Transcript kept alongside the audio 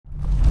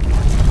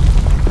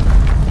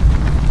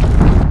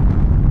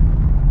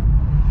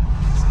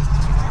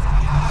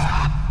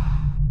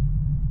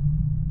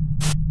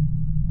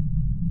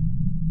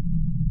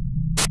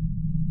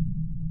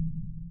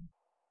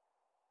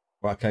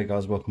Right, okay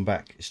guys, welcome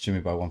back. It's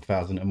Jimmy by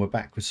 1000 and we're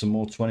back with some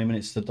more 20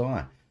 minutes to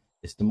die.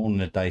 It's the morning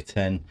of day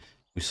 10.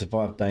 We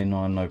survived day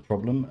 9, no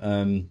problem.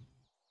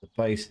 The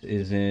base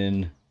is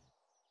in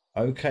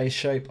okay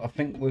shape. I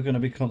think we're going to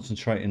be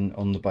concentrating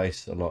on the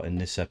base a lot in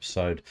this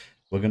episode.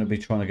 We're going to be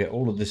trying to get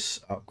all of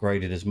this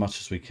upgraded as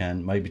much as we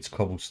can, maybe to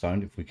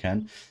cobblestone if we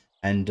can.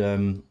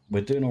 And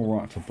we're doing all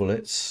right for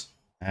bullets,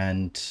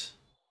 and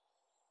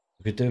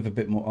we could do with a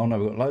bit more. Oh no,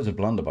 we've got loads of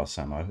blunderbuss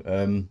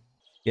ammo.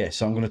 Yeah,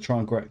 so I'm going to try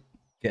and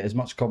get as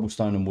much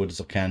cobblestone and wood as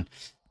I can,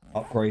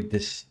 upgrade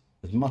this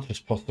as much as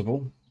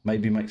possible,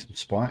 maybe make some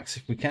spikes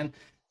if we can.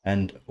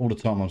 And all the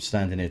time I'm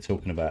standing here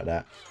talking about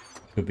that,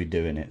 could be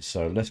doing it.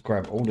 So let's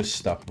grab all this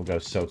stuff, we'll go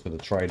sell to the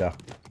trader,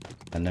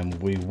 and then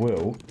we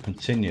will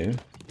continue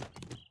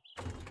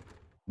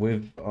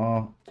with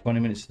our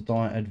 20 minutes to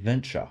die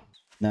adventure.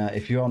 Now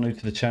if you are new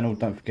to the channel,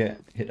 don't forget,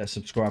 hit that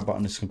subscribe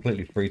button. It's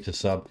completely free to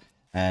sub,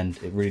 and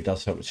it really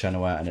does help the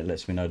channel out, and it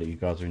lets me know that you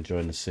guys are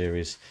enjoying the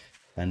series.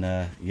 And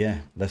yeah,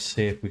 let's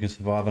see if we can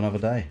survive another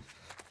day.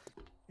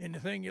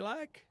 Anything you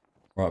like?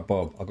 Right,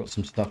 Bob, I've got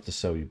some stuff to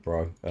sell you,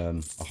 bro. I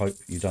hope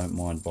you don't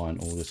mind buying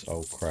all this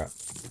old crap.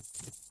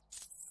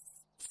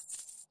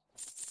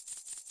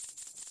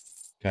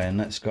 Okay, and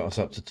that's got us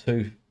up to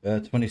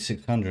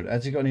 2600.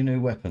 Has he got any new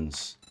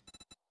weapons?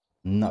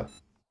 No.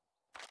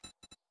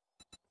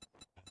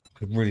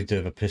 Could really do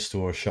with a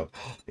pistol or a shot.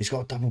 He's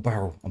got a double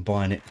barrel. I'm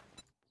buying it.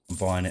 I'm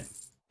buying it.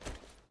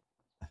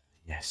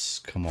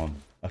 Yes, come on.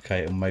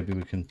 Okay, and maybe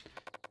we can...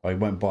 Oh, he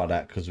won't buy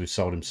that because we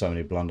sold him so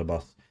many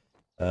blunderbuss.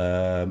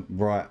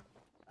 Right.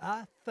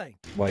 I think.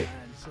 Wait,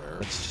 Sir.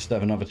 let's just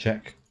have another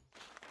check.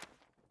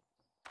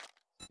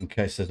 In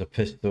case there's a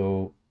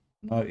pistol.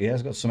 No, he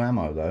has got some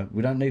ammo though.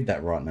 We don't need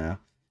that right now.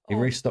 He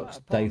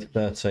restocks day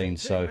 13,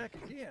 so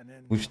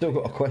we've still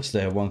got a quest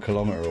there 1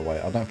 kilometer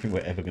away. I don't think we're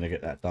ever going to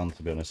get that done,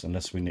 to be honest,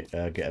 unless we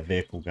get a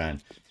vehicle going.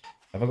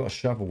 Have I got a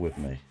shovel with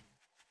me?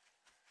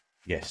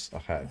 Yes, I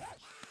have.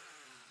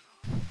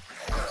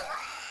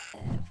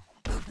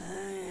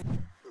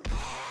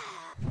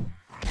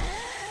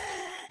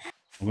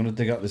 I'm going to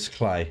dig up this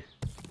clay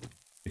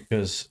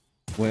because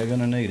we're going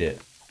to need it.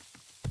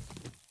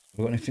 Have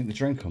I got anything to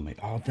drink on me?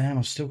 Oh, damn,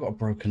 I've still got a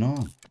broken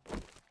arm.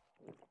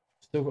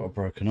 Still got a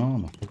broken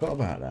arm. I forgot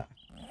about that.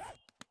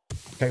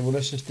 Okay, well,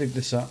 let's just dig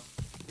this up.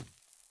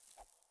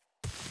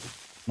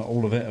 Not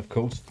all of it, of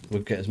course.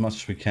 We'll get as much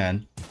as we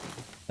can.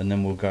 And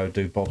then we'll go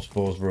do Bob's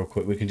Paws real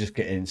quick. We can just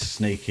get in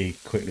sneaky,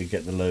 quickly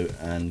get the loot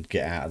and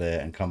get out of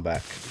there and come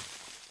back.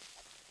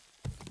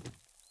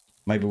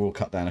 Maybe we'll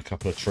cut down a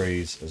couple of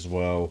trees as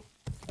well.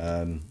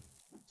 So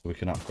we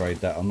can upgrade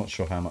that. I'm not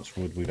sure how much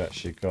wood we've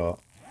actually got.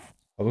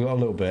 Oh, we've got a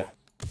little bit.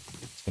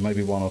 So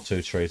maybe 1 or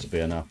 2 trees will be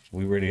enough.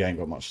 We really ain't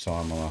got much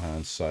time on our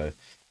hands, so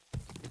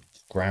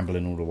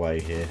scrambling all the way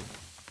here.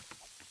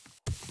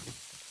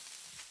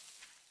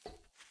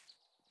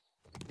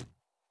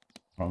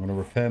 I'm going to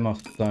repair my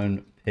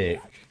stone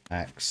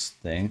pickaxe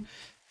thing,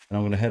 and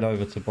I'm going to head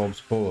over to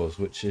Bob's Paws,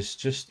 which is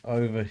just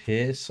over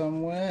here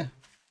somewhere.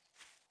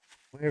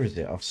 Where is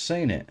it? I've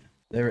seen it.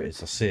 There it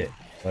is. I see it.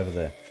 It's over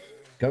there.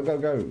 Go, go,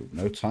 go.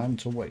 No time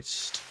to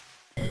waste.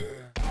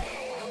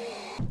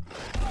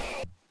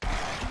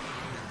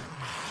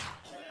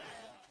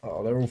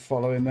 Oh, they're all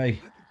following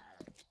me.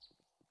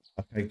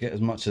 Okay, get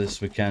as much of this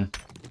as we can.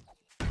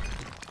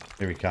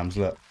 Here he comes,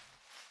 look.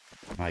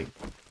 Mate,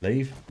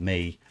 leave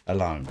me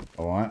alone,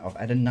 alright? I've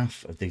had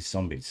enough of these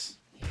zombies.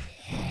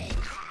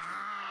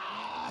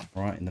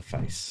 Right in the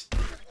face.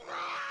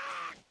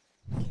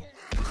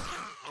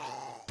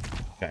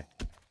 Okay.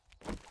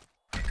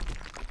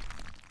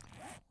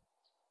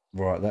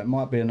 Right, that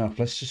might be enough.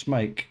 Let's just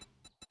make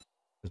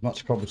as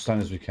much cobblestone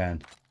as we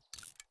can.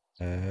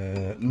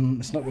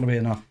 It's not going to be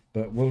enough,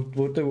 but we'll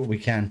do what we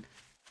can.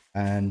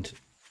 And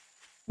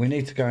we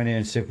need to go in here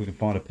and see if we can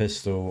find a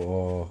pistol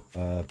or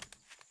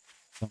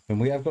something.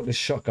 We have got this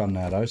shotgun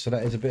now though, so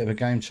that is a bit of a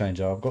game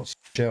changer. I've got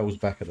shells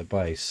back at the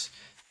base,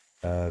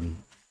 so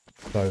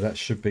that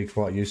should be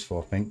quite useful,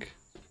 I think.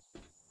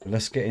 But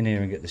let's get in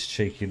here and get this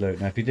cheeky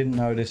loot. Now if you didn't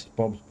know this,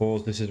 Bob's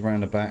Paws, this is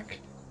around the back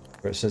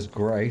where it says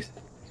Grace.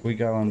 If we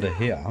go under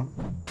here,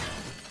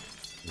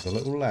 there's a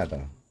little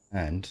ladder,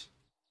 and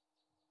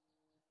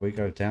we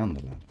go down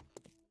the ladder.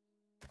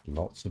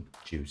 Lots of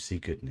juicy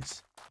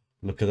goodness.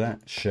 Look at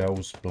that.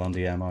 Shells,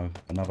 blundy ammo,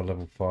 another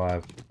level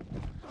 5.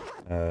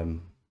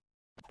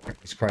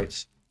 Practice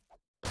crates.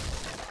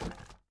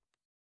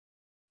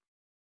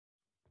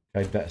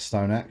 Okay, better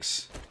stone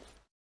axe.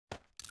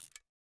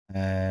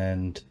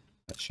 And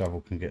that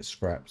shovel can get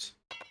scrapped.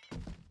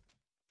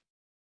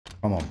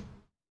 Come on.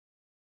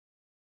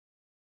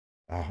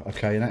 Oh,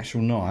 okay, an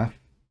actual knife.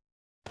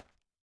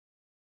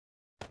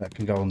 That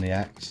can go on the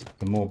axe.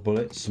 Some more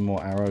bullets, some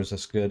more arrows,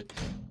 that's good.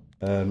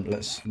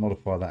 Let's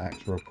modify that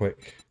axe real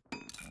quick.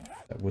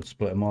 That wood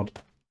splitter mod.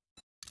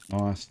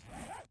 Nice.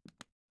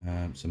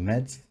 Some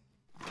meds.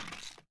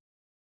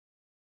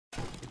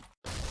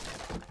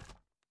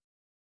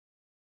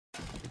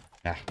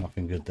 Ah,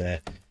 nothing good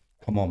there.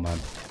 Come on, man.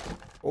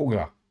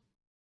 Auger.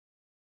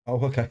 Oh,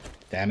 okay.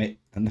 Damn it.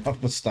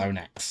 Another stone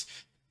axe.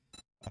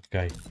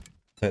 Okay.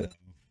 Take that.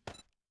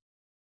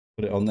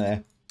 Put it on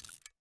there.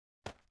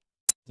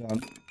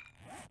 Done.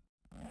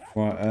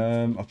 Right,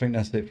 I think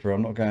that's it for.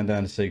 I'm not going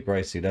down to see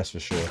Gracie, that's for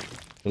sure.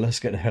 But let's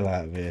get the hell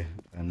out of here.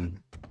 And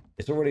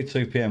it's already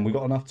 2 p.m. We've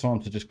got enough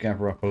time to just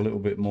gather up a little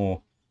bit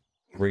more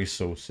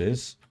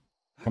resources.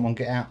 Come on,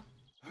 get out.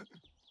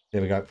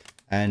 There we go.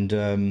 And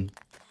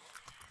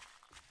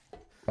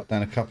cut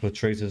down a couple of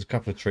trees. There's a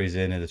couple of trees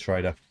in the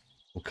trader.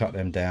 We'll cut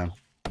them down.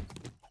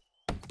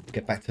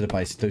 Get back to the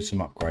base, do some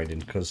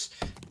upgrading, because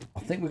I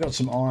think we've got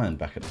some iron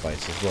back at the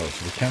base as well.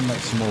 So we can make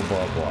some more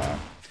barbed wire.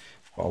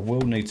 But I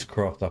will need to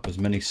craft up as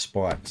many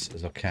spikes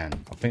as I can.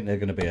 I think they're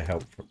going to be a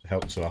help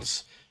to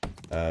us.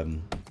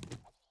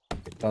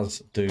 It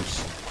does do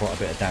quite a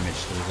bit of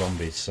damage to the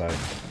zombies. So,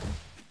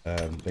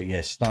 but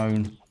yeah,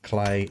 stone,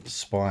 clay,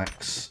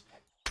 spikes,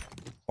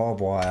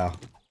 barbed wire,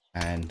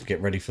 and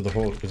get ready for the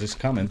horde because it's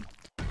coming.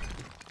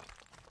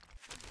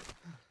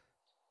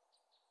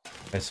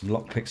 There's some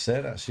lockpicks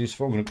there. That's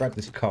useful. I'm going to grab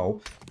this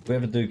coal. If we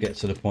ever do get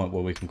to the point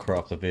where we can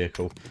craft a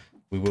vehicle,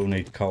 we will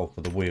need coal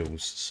for the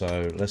wheels.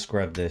 So let's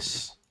grab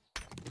this.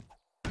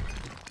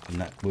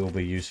 And that will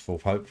be useful,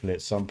 hopefully,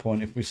 at some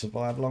point if we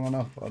survive long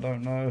enough. I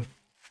don't know.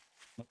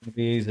 Not going to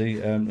be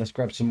easy. Let's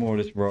grab some more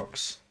of this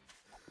rocks.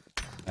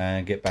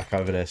 And get back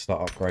over there,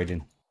 start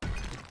upgrading.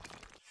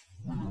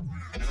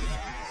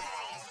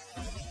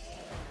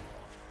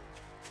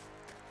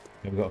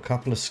 We've got a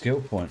couple of skill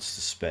points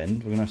to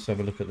spend. We're going to have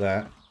a look at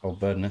that. Oh,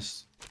 bird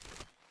nest.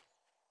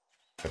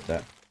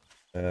 Grab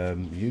that.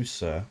 You,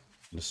 sir.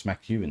 I'm going to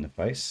smack you in the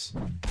face.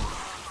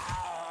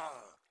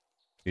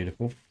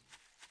 Beautiful.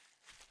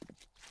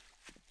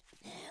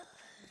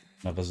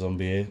 Another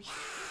zombie here.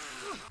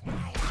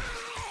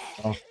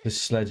 Oh,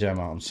 this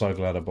sledgehammer. I'm so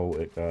glad I bought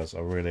it, guys. I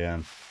really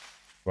am.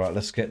 Right,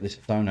 let's get this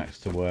stone axe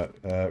to work.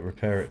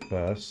 Repair it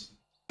first.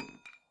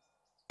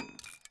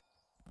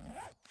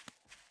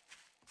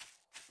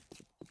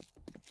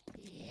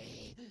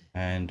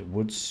 And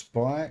wood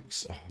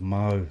spikes. Oh,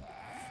 Mo.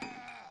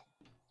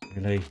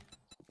 Really?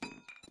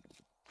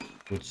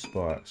 Wood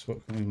spikes.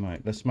 What can we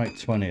make? Let's make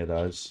 20 of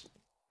those.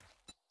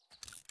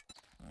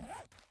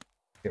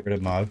 Get rid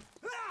of Mo.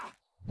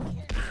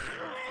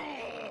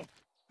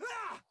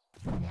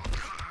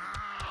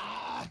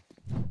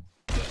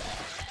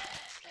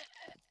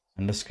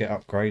 And let's get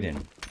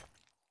upgrading.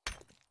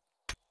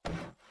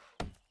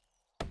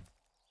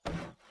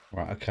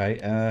 Right, okay.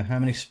 How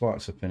many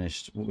spikes are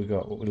finished? What we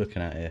got? What we're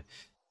looking at here?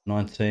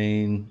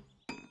 19,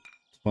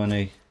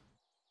 20.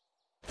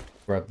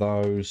 Grab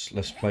those.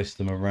 Let's place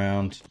them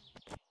around.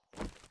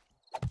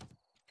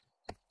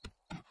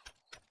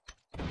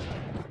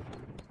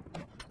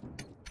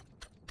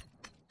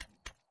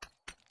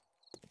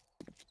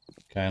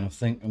 Okay, and I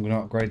think I'm going to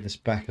upgrade this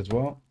back as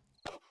well.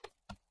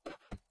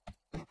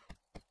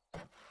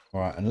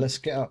 Right, and let's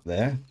get up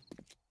there.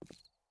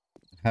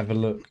 Have a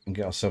look and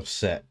get ourselves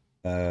set.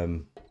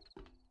 We've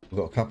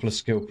got a couple of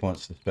skill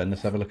points to spend.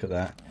 Let's have a look at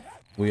that.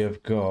 We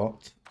have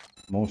got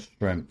more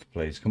strength,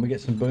 please. Can we get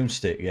some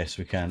boomstick? Yes,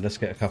 we can. Let's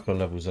get a couple of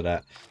levels of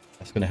that.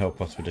 That's going to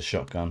help us with the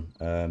shotgun.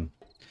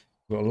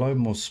 We've got a load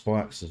more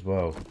spikes as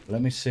well.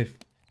 Let me see if...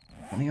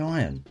 Got any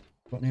iron?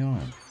 Got any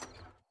iron?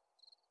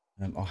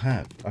 I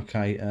have.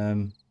 Okay,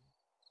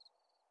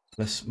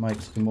 let's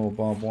make some more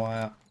barbed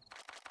wire.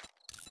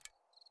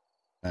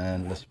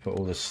 And let's put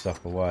all this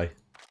stuff away.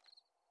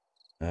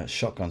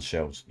 Shotgun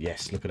shells.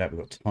 Yes, look at that.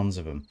 We've got tons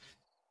of them.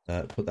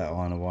 Put that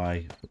iron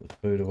away. Put the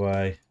food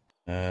away.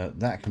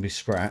 That can be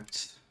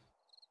scrapped.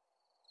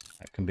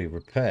 That can be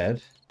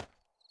repaired.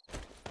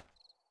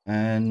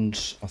 And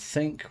I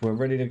think we're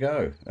ready to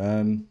go.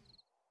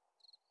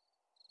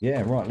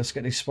 Yeah, right. Let's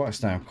get these spikes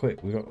down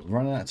quick. We've got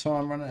running out of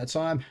time. Running out of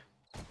time.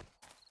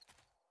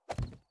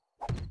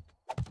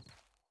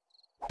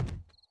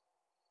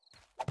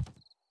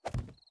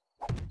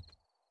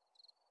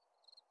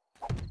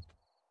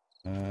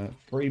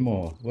 Three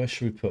more. Where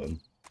should we put them?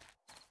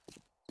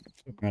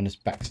 Around this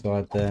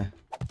backside there.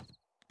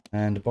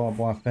 And the barbed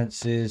wire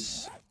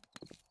fences.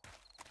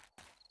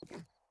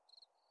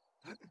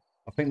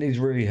 I think these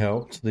really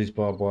helped, these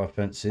barbed wire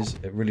fences.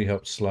 It really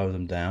helped slow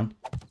them down.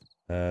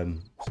 So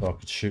I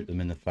could shoot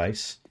them in the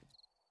face.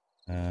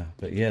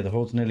 But yeah, the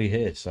horde's nearly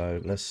here,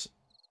 so let's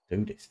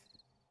do this.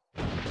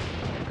 I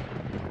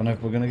don't know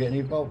if we're going to get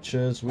any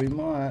vultures. We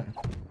might.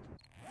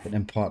 Get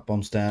them pipe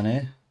bombs down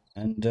here.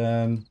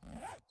 And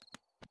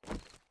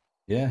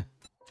yeah.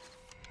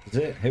 That's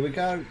it. Here we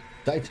go.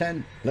 Day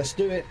 10. Let's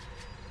do it.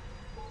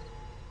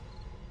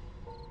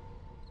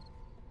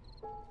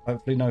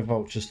 Hopefully no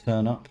vultures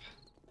turn up.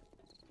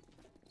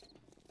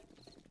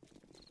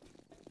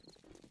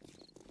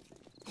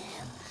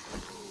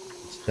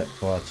 Set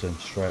fire to them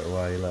straight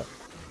away. Look.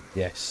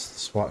 Yes, the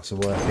spikes are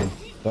working.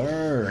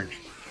 Burn.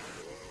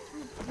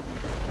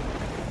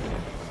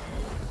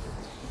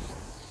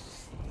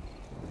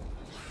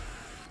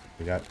 Here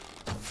we go.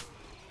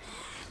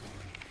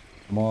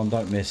 Come on,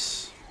 don't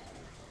miss.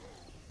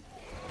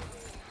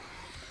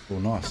 Oh,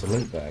 nice, a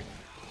loot bag.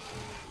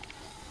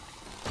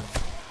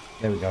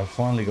 There we go,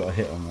 finally got a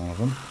hit on one of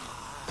them.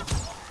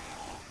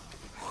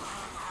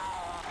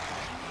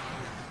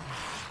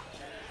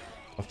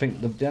 I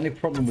think the only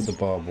problem with the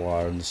barbed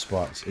wire and the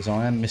spikes is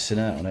I am missing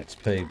out on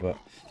XP, but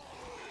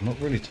I'm not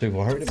really too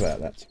worried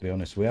about that, to be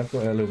honest. We have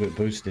got it a little bit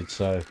boosted,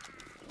 so in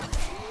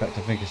fact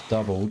I think it's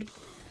doubled.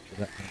 So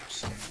that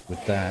helps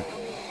with that.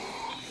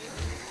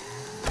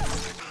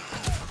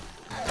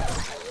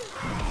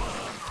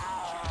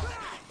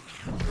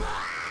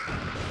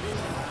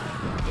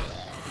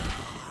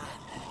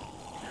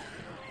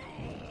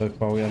 So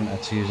far we haven't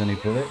had to use any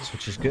bullets,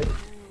 which is good.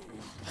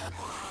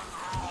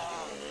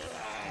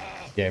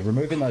 Yeah,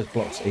 removing those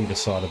blocks either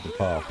side of the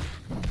path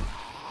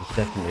is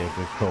definitely a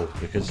good call,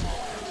 because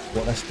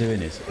what that's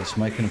doing is it's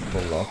making them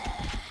fall off.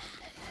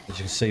 As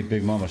you can see,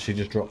 Big Mama, she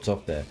just dropped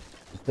off there.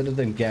 Instead of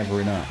them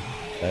gathering up,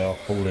 they are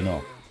falling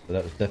off. So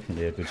that was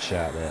definitely a good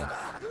shout there.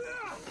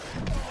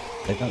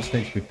 They don't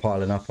seem to be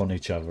piling up on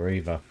each other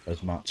either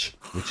as much,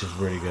 which is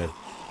really good.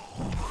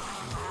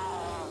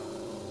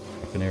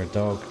 I can hear a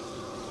dog.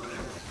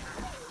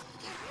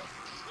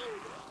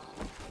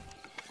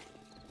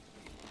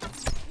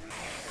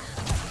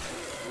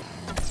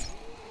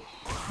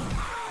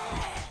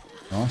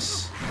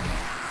 Nice.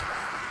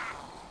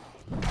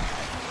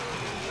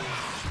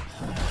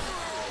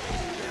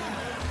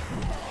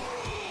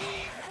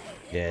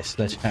 Yeah,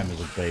 Sledgehammer's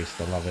a beast.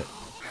 I love it.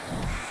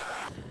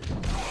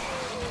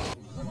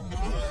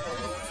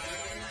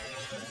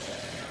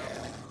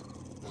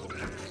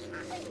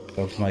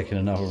 Dog's making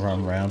another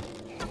run round.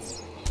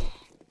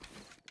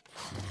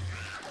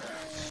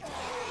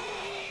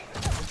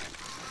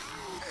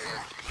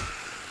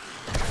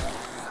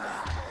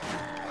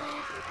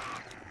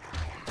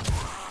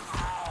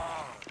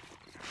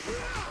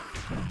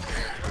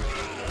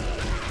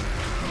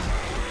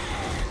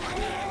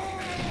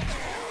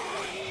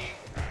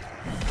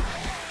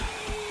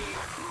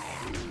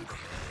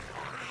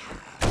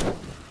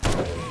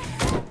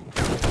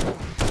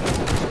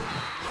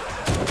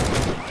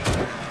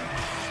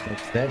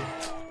 Dead.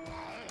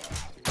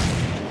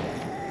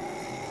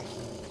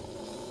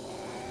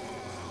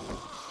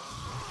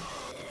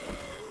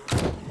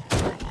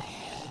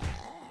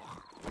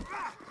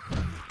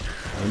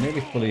 We're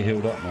nearly fully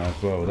healed up now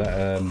as well.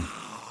 That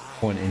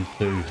point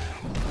into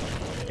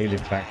healing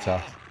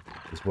factor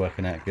is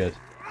working out good.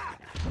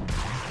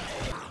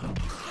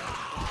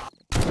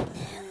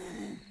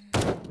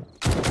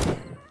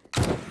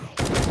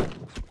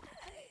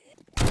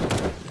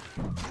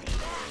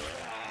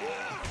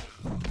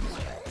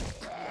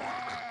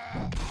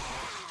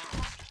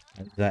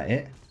 Is that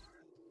it?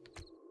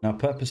 Now, I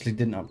purposely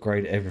didn't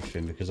upgrade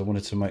everything because I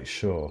wanted to make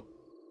sure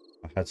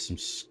I had some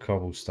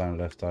cobblestone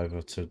left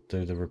over to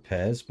do the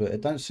repairs, but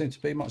it don't seem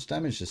to be much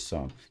damage this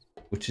time,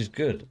 which is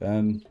good.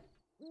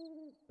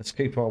 Let's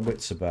keep our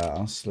wits about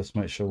us. Let's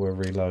make sure we're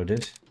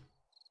reloaded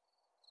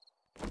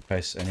in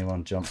case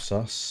anyone jumps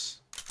us.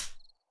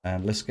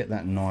 And let's get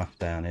that knife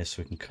down here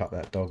so we can cut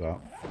that dog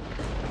up.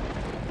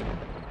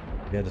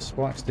 Yeah, the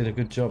spikes did a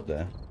good job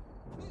there.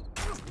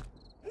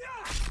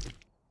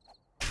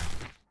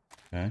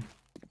 Okay.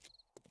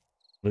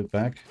 Loot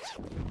bag.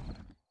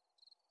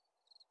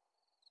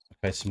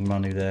 Okay, some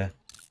money there.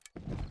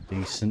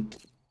 Decent.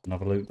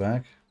 Another loot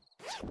bag.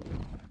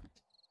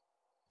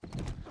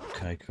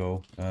 Okay,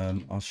 cool. I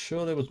was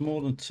sure there was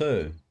more than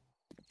two.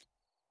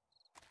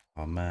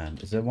 Oh man,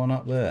 is there one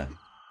up there?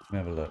 Let me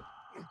have a look.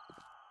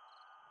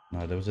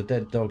 No, there was a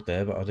dead dog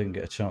there, but I didn't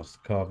get a chance to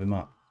carve him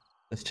up.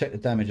 Let's check the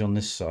damage on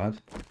this side.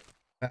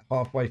 About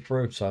halfway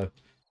through, so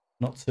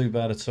not too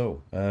bad at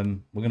all. We're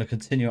going to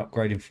continue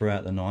upgrading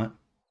throughout the night.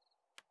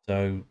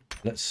 So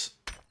let's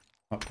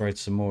upgrade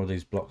some more of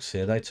these blocks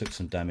here. They took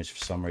some damage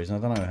for some reason. I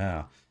don't know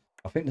how.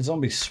 I think the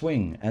zombies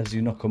swing as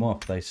you knock them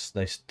off. They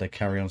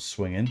carry on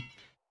swinging.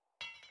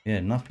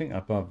 Yeah, nothing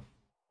above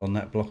on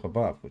that block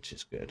above, which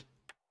is good.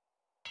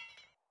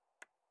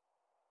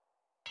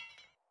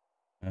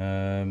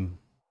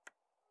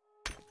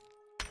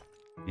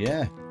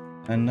 Yeah,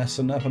 and that's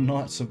another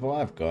night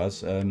survived, guys.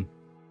 So,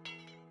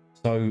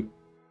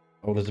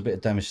 oh, there's a bit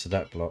of damage to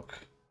that block.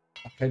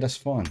 Okay, that's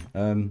fine.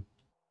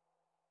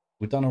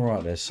 We've done all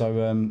right there.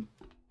 So,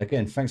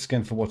 again, thanks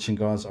again for watching,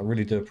 guys. I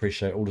really do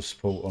appreciate all the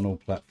support on all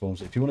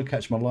platforms. If you want to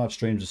catch my live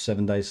streams of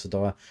 7 Days to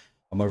Die,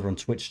 I'm over on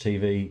Twitch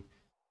TV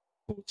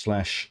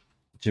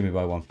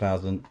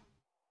 /JimmyBoy1000.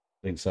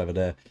 Links over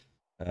there,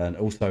 and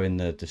also in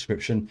the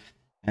description.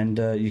 And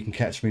you can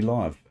catch me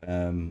live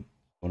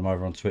when I'm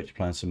over on Twitch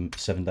playing some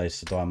 7 Days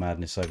to Die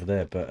madness over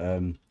there. But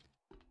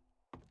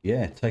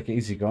yeah, take it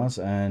easy, guys,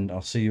 and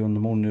I'll see you on the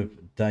morning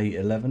of day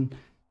 11.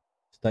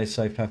 Stay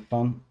safe, have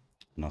fun,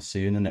 and I'll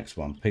see you in the next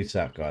one. Peace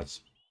out, guys.